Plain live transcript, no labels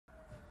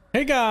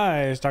Hey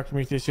guys, Dr.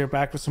 Prometheus here,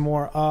 back with some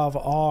more of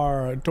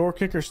our Door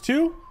Kickers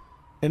 2.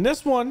 And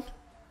this one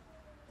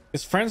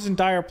is Friends in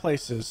Dire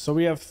Places. So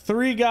we have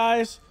 3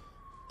 guys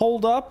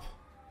holed up.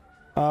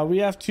 We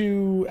have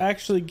to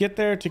actually get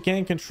there to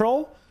gain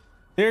control.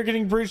 They're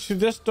getting breached through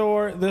this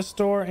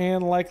door,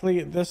 and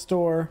likely this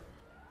door.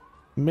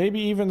 Maybe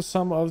even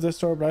some of this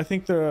door, but I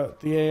think the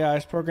AI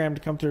is programmed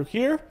to come through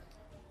here.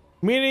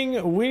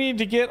 Meaning we need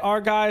to get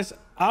our guys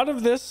out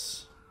of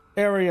this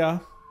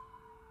area.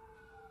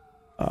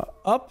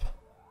 Up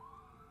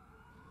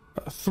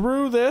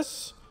through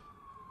this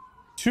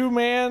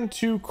 2-man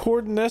to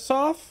cordon this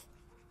off,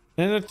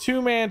 and a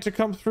 2-man to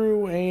come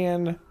through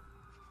and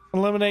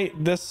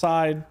eliminate this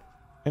side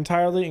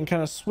entirely and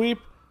kind of sweep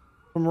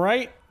from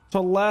right to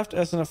left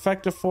as an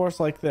effective force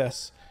like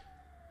this.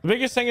 The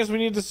biggest thing is we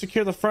need to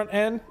secure the front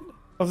end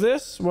of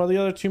this while the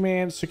other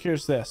 2-man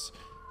secures this.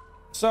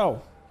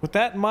 So with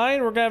that in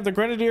mind, we're gonna have the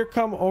Grenadier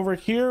come over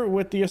here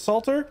with the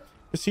Assaulter,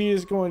 because he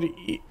is going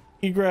to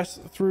egress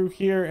through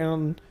here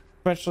and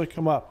eventually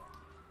come up.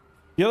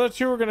 The other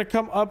 2 are going to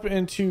come up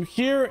into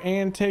here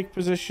and take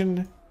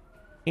position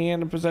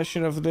and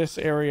possession of this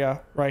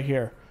area right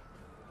here.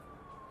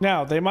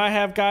 Now they might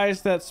have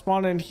guys that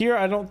spawn in here.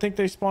 I don't think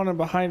they spawn in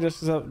behind us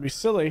because that would be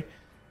silly.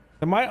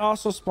 They might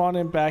also spawn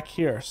in back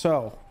here,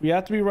 so we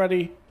have to be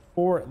ready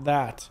for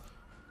that.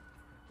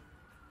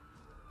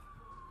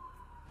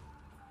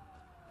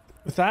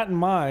 With that in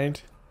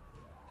mind,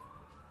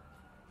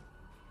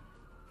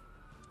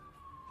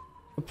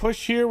 the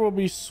push here will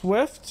be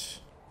swift.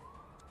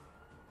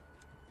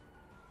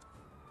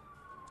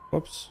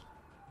 Whoops.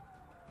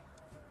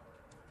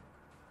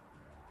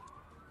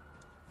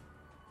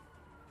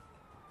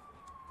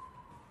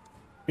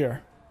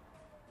 Here.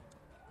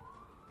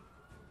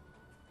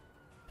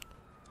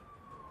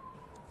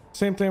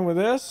 Same thing with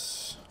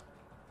this.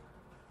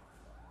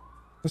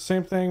 The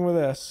same thing with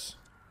this.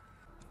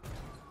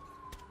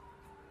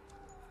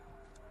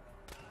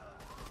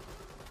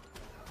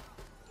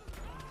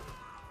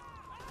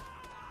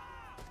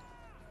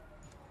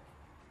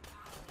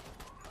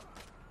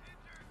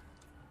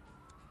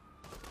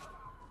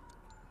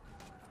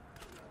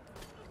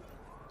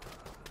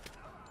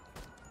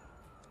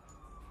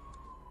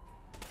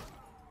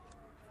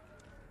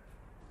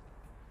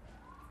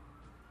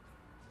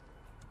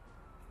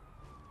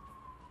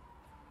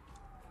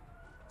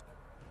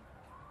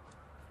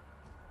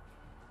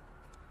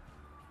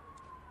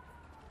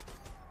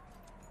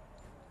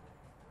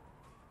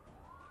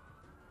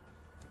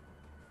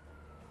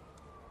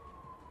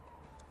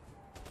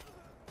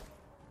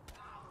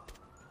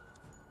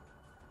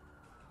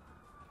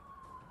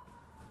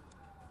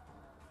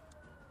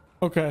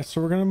 Okay, so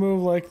we're gonna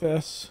move like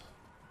this.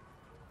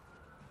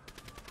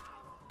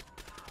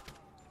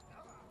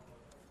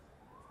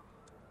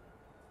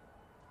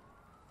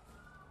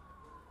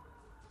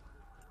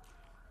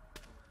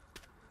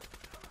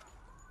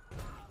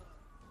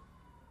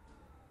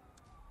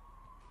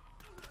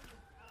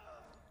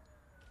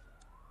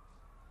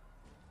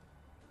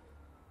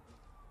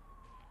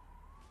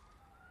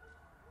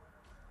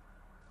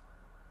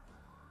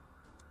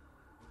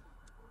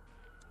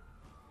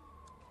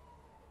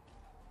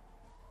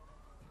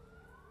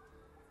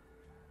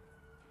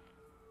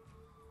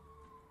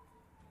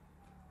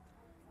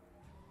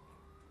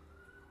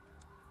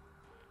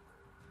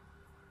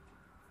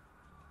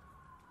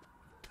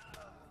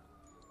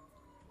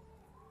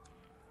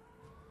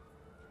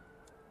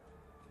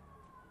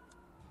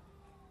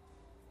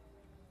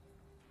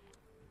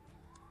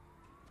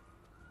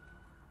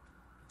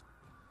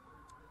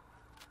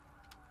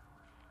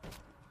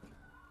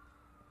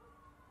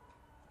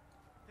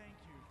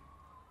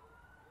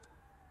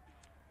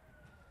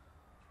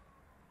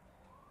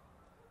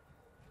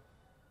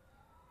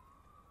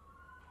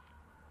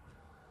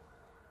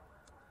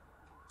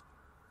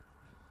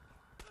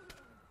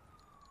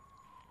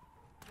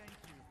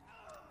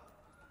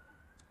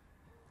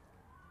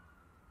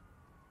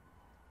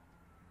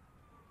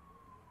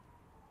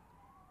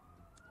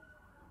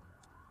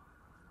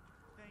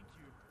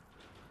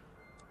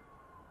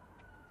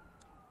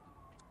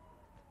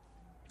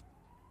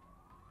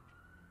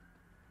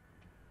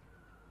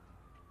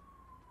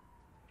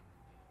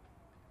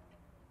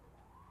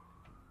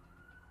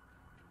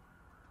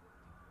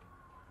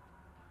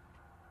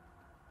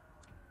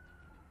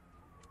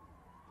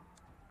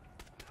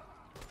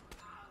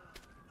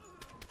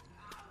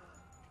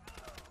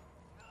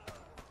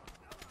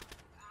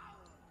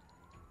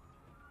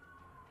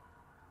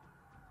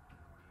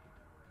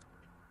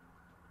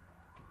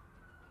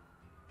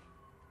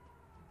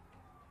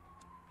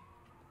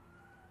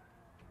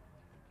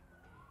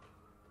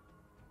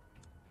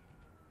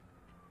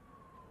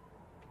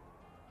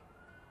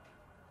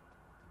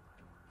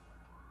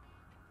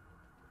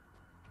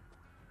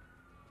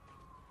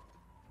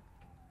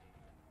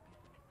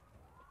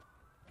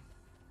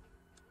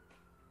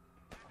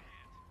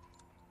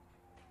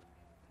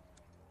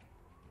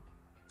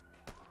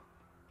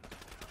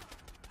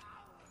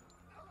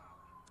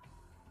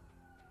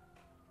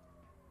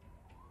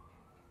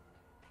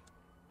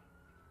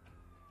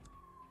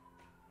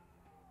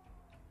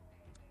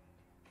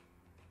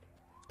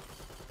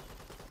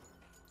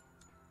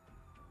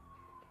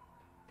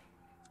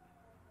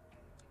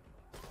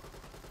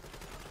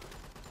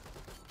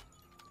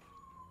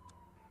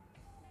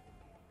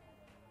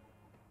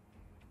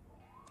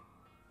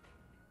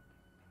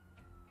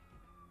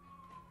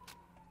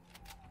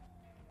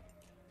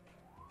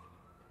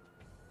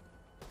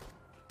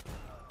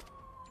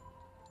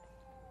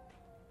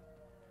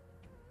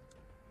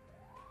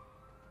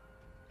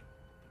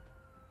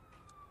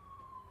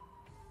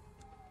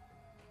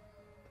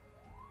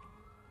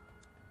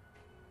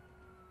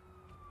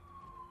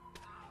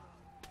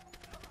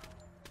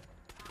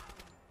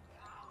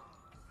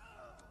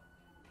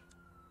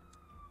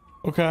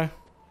 Okay.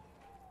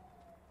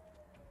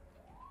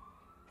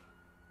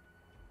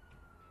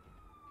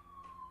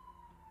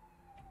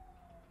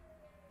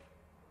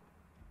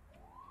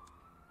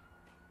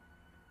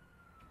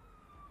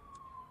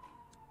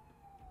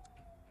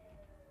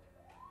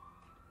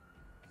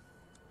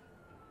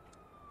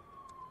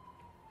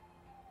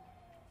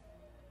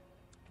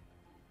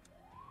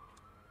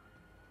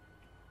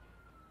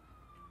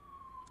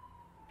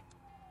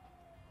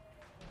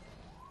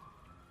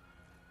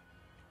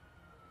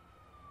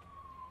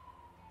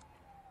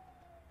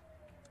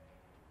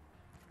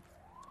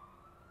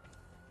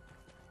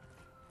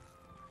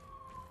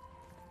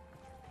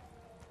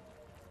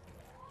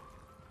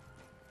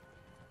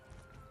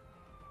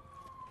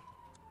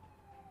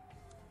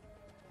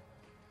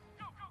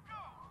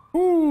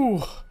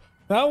 Ooh,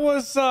 that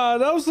was a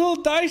little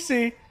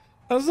dicey.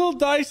 That was a little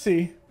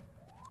dicey.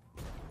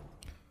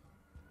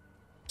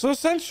 So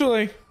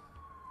essentially,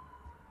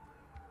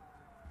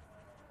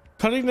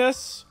 cutting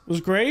this was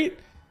great.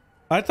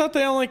 I thought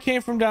they only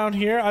came from down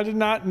here. I did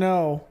not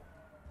know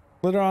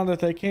later on that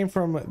they came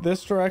from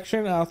this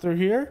direction out through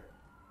here.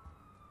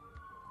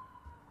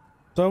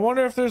 So I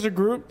wonder if there's a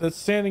group that's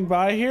standing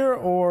by here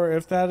or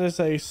if that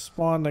is a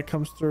spawn that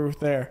comes through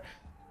there.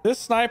 This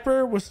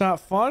sniper was not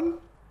fun.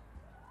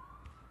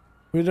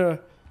 We had to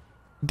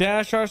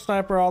dash our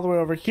sniper all the way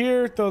over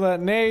here, throw that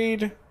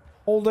nade,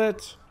 hold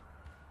it.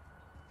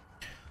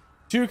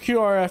 2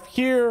 QRF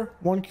here,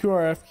 1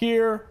 QRF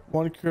here,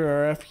 1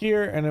 QRF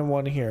here, and then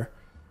 1 here.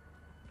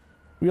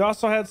 We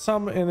also had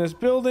some in this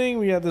building.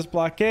 We had this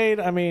blockade.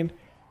 I mean,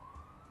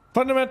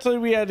 fundamentally,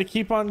 we had to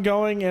keep on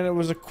going, and it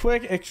was a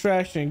quick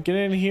extraction. Get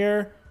in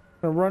here,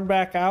 and run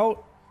back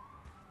out.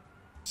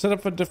 Set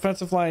up a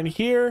defensive line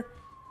here,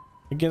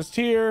 against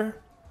here,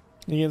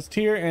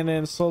 and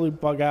then slowly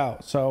bug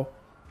out. So,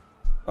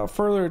 without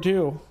further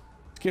ado,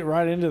 let's get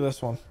right into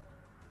this one.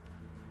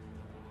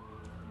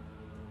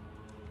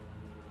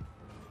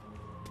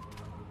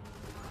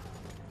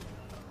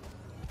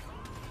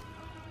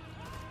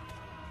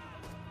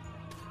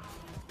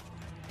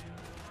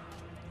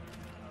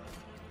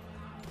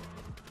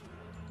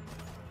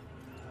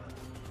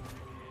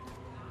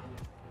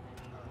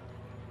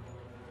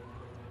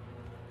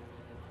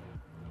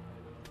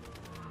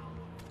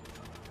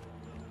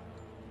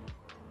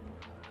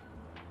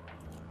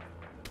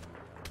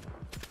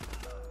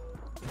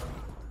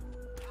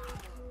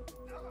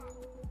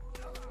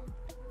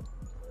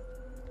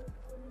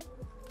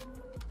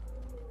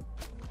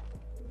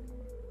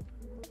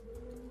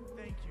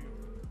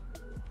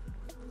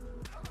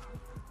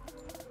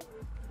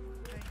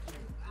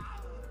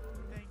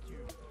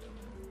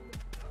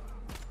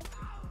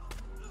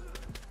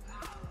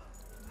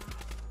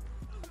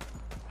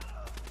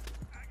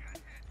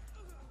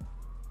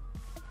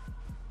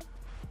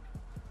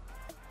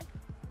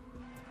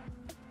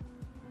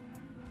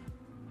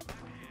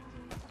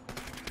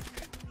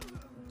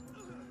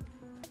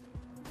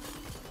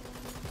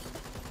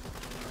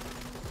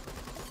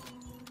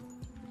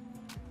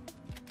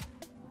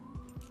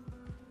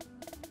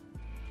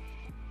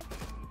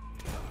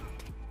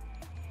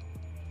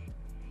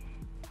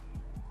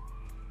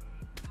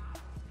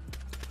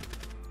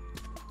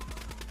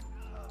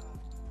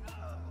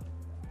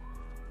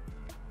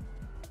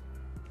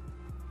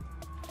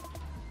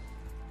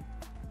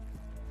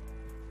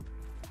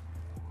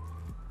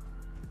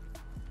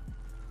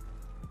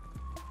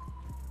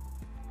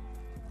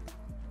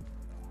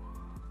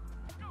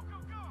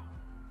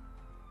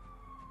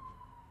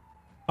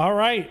 All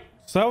right,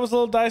 so that was a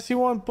little dicey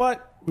one,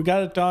 but we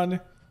got it done.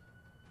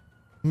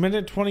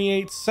 Minute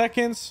 28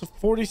 seconds,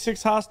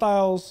 46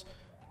 hostiles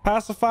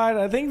pacified.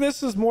 I think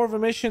this is more of a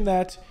mission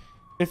that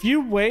if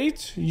you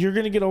wait, you're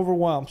going to get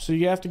overwhelmed. So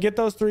you have to get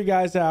those 3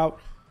 guys out,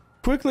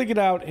 quickly get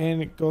out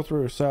and go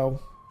through.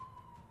 So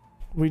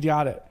we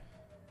got it.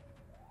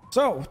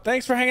 So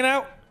thanks for hanging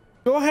out.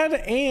 Go ahead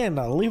and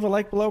leave a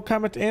like below,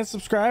 comment, and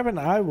subscribe, and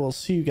I will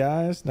see you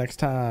guys next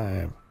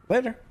time.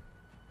 Later.